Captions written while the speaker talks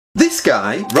This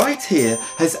guy right here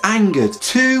has angered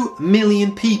 2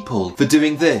 million people for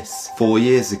doing this 4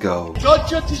 years ago. God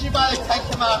judges you by the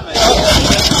Ten Commandments.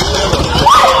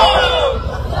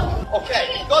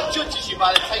 Okay, God judges you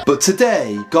by the Ten. But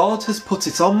today, God has put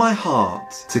it on my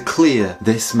heart to clear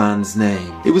this man's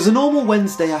name. It was a normal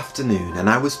Wednesday afternoon and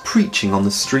I was preaching on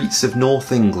the streets of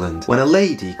North England when a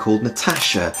lady called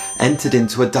Natasha entered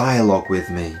into a dialogue with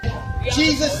me.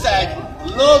 Jesus said,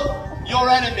 love your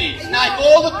enemies. Now, if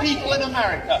all the people in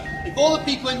America, if all the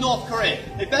people in North Korea,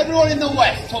 if everyone in the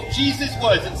West took Jesus'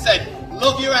 words and said,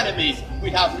 love your enemies,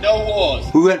 we'd have no wars.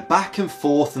 We went back and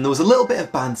forth and there was a little bit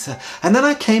of banter, and then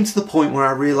I came to the point where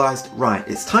I realised, right,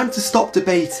 it's time to stop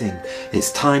debating,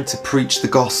 it's time to preach the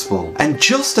gospel. And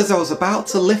just as I was about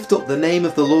to lift up the name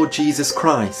of the Lord Jesus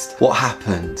Christ, what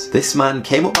happened? This man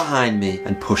came up behind me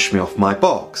and pushed me off my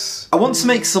box. I want to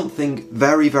make something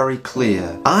very, very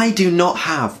clear. I do not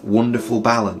have wonderful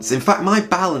balance. In fact, my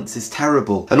balance is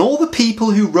terrible. And all the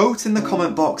people who wrote in the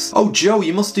comment box, oh Joe,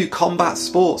 you must do combat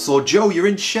sports, or Joe, you're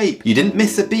in shape, you didn't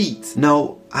miss a beat.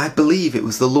 No, I believe it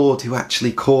was the Lord who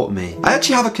actually caught me. I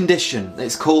actually have a condition.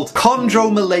 It's called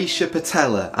chondromalacia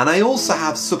patella, and I also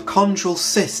have subchondral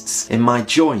cysts in my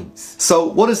joints. So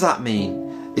what does that mean?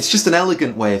 It's just an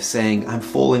elegant way of saying I'm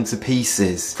falling to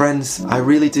pieces. Friends, I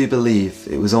really do believe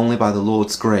it was only by the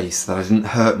Lord's grace that I didn't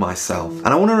hurt myself. And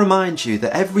I want to remind you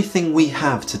that everything we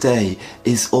have today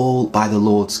is all by the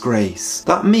Lord's grace.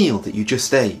 That meal that you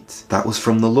just ate, that was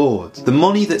from the Lord. The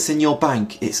money that's in your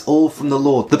bank, it's all from the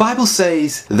Lord. The Bible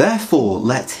says, therefore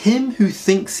let him who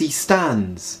thinks he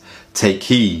stands take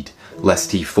heed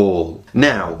lest he fall.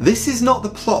 Now, this is not the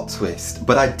plot twist,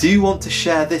 but I do want to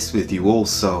share this with you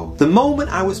also. The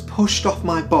moment I was pushed off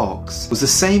my box was the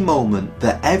same moment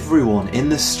that everyone in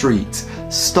the street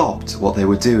stopped what they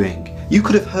were doing. You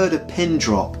could have heard a pin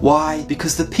drop. Why?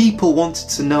 Because the people wanted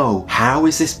to know, how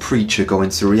is this preacher going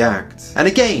to react? And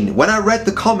again, when I read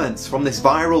the comments from this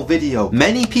viral video,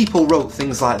 many people wrote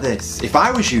things like this. If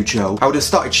I was you, Joe, I would have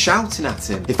started shouting at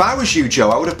him. If I was you,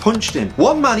 Joe, I would have punched him.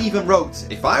 One man even wrote,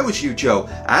 if I was you, Joe,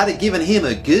 I'd have given him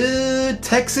a good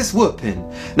Texas whooping.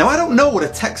 Now, I don't know what a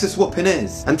Texas whooping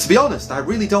is, and to be honest, I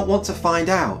really don't want to find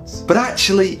out. But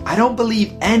actually, I don't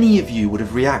believe any of you would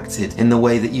have reacted in the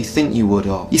way that you think you would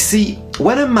have. You see,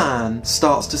 when a man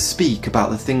starts to speak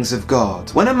about the things of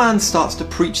God, when a man starts to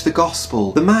preach the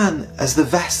gospel, the man as the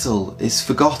vessel is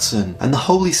forgotten and the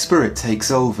Holy Spirit takes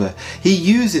over. He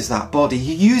uses that body,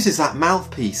 he uses that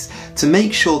mouthpiece to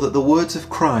make sure that the words of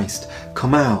Christ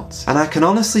come out. And I can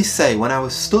honestly say, when I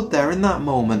was stood there in that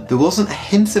moment, there wasn't a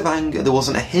hint of anger, there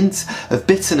wasn't a hint of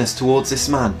bitterness towards this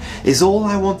man. All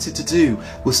I wanted to do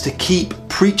was to keep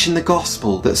preaching the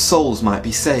gospel that souls might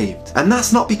be saved. And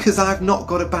that's not because I've not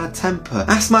got a bad temper.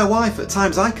 Ask my wife, at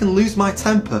times I can lose my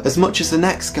temper as much as the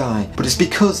next guy, but it's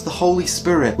because the Holy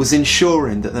Spirit was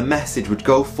ensuring that the message would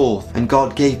go forth and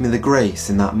God gave me the grace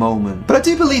in that moment. But I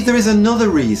do believe there is another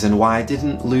reason why I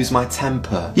didn't lose my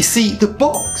temper. You see, the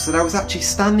box that I was actually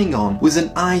standing on was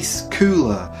an ice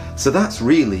cooler, so that's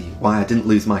really why I didn't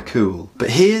lose my cool. But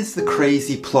here's the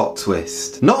crazy plot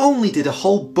twist. Not only did a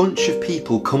whole bunch of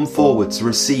people come forward to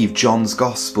receive John's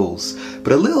Gospels,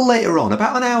 but a little later on,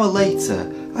 about an hour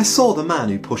later, I saw the man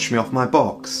who pushed me off my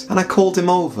box, and I called him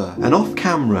over, and off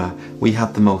camera we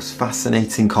had the most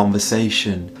fascinating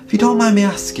conversation. If you don't mind me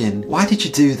asking, why did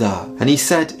you do that? And he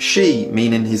said, she,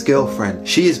 meaning his girlfriend,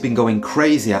 she has been going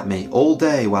crazy at me all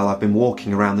day while I've been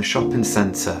walking around the shopping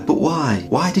centre. But why?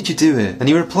 Why did you do it? And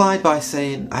he replied by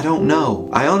saying, I don't know.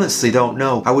 I honestly don't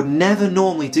know. I would never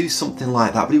normally do something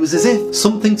like that, but it was as if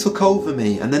something took over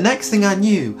me, and the next thing I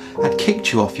knew, I'd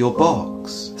kicked you off your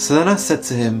box. So then I said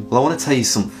to him, well, I want to tell you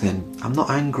something. I'm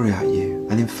not angry at you.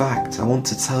 And in fact, I want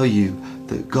to tell you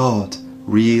that God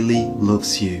really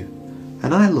loves you.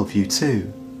 And I love you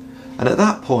too. And at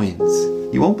that point,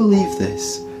 you won't believe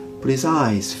this, but his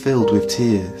eyes filled with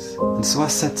tears. And so I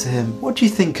said to him, what do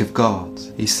you think of God?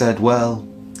 He said, well,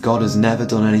 God has never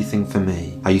done anything for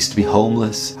me. I used to be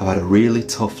homeless, I've had a really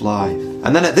tough life.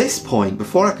 And then at this point,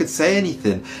 before I could say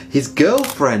anything, his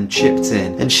girlfriend chipped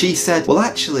in and she said, well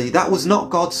actually, that was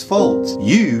not God's fault.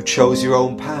 You chose your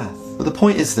own path. But the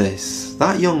point is this,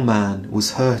 that young man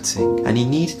was hurting and he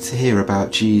needed to hear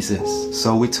about Jesus.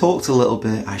 So we talked a little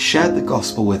bit, I shared the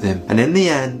gospel with him, and in the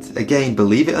end, again,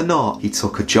 believe it or not, he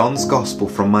took a John's Gospel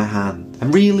from my hand.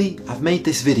 And really, I've made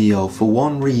this video for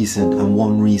one reason and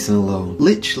one reason alone.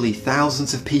 Literally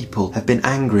thousands of people have been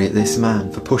angry at this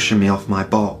man for pushing me off my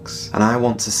box. And I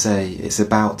want to say it's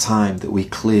about time that we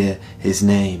clear his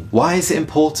name. Why is it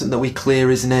important that we clear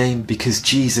his name? Because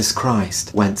Jesus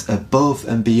Christ went above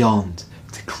and beyond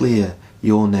to clear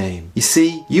your name. You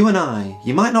see, you and I,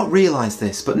 you might not realise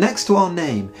this, but next to our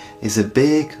name is a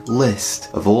big list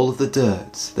of all of the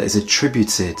dirt that is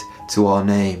attributed to our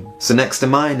name. So next to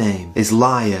my name is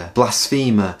liar,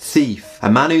 blasphemer, thief,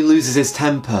 a man who loses his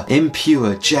temper,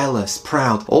 impure, jealous,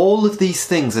 proud. All of these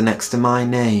things are next to my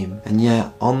name. And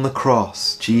yet on the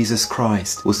cross, Jesus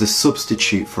Christ was the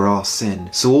substitute for our sin.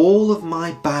 So all of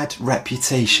my bad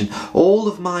reputation, all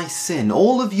of my sin,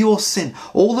 all of your sin,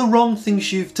 all the wrong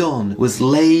things you've done was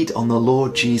laid on the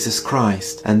Lord Jesus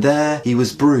Christ. And there he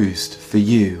was bruised for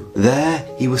you. There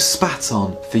he was spat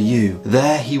on for you.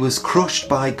 There he was crushed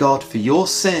by God for your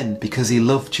sin because he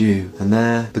loved you. And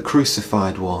there the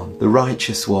crucified one, the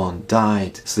righteous one,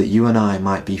 died so that you and I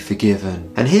might be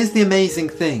forgiven. And here's the amazing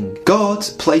thing. God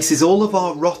places all of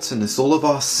our rottenness, all of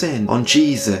our sin on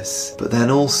Jesus, but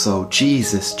then also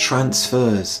Jesus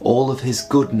transfers all of his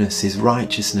goodness, his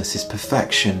righteousness, his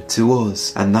perfection to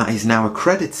us, and that is now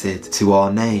accredited to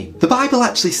our name. The Bible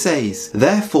actually says,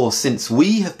 therefore, since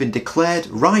we have been declared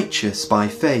righteous by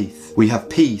faith, we have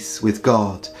peace with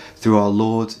God through our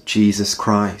Lord Jesus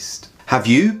Christ. Have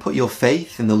you put your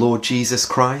faith in the Lord Jesus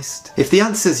Christ? If the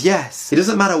answer is yes, it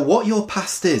doesn't matter what your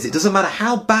past is, it doesn't matter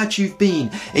how bad you've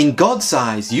been, in God's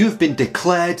eyes you have been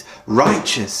declared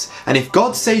righteous. And if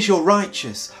God says you're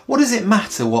righteous, what does it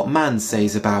matter what man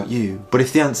says about you? But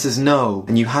if the answer is no,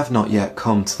 and you have not yet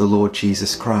come to the Lord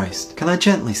Jesus Christ, can I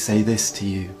gently say this to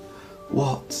you?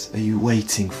 What are you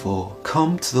waiting for?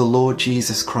 Come to the Lord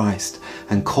Jesus Christ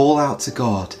and call out to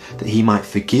God that he might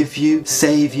forgive you,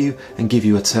 save you, and give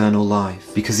you eternal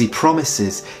life. Because he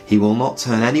promises he will not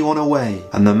turn anyone away.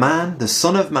 And the man, the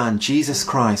Son of Man, Jesus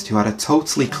Christ, who had a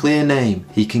totally clear name,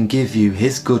 he can give you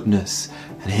his goodness,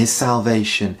 and his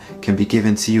salvation can be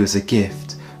given to you as a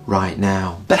gift right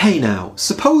now. But hey now,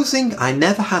 supposing I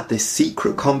never had this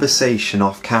secret conversation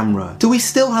off camera, do we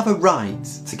still have a right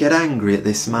to get angry at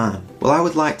this man? Well, I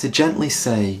would like to gently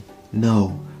say,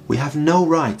 no. We have no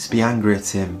right to be angry at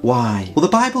him. Why? Well,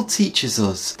 the Bible teaches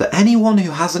us that anyone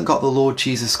who hasn't got the Lord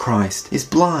Jesus Christ is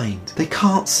blind. They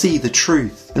can't see the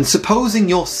truth. And supposing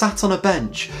you're sat on a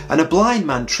bench and a blind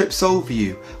man trips over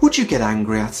you, would you get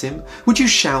angry at him? Would you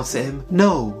shout at him?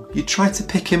 No, you'd try to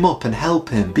pick him up and help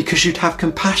him because you'd have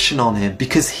compassion on him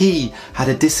because he had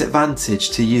a disadvantage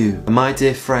to you. And my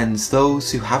dear friends,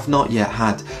 those who have not yet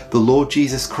had the Lord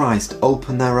Jesus Christ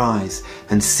open their eyes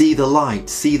and see the light,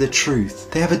 see the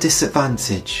truth, they have a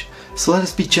disadvantage. So let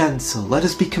us be gentle, let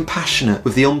us be compassionate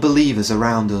with the unbelievers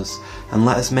around us, and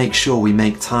let us make sure we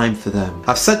make time for them.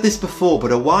 I've said this before,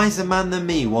 but a wiser man than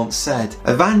me once said,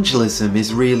 evangelism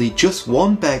is really just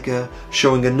one beggar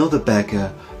showing another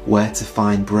beggar where to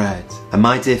find bread. And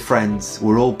my dear friends,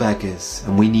 we're all beggars,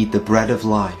 and we need the bread of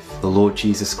life, the Lord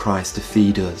Jesus Christ, to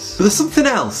feed us. But there's something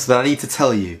else that I need to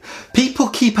tell you. People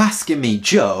keep asking me,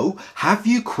 Joe, have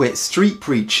you quit street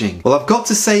preaching? Well, I've got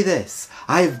to say this.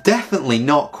 I have definitely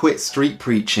not quit street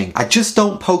preaching. I just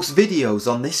don't post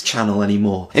videos on this channel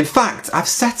anymore. In fact, I've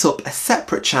set up a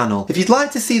separate channel. If you'd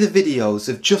like to see the videos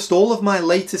of just all of my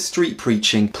latest street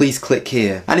preaching, please click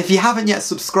here. And if you haven't yet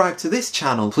subscribed to this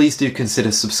channel, please do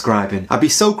consider subscribing. I'd be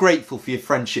so grateful for your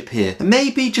friendship here. And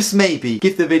maybe, just maybe,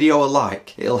 give the video a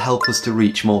like. It'll help us to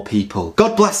reach more people.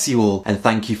 God bless you all, and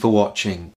thank you for watching.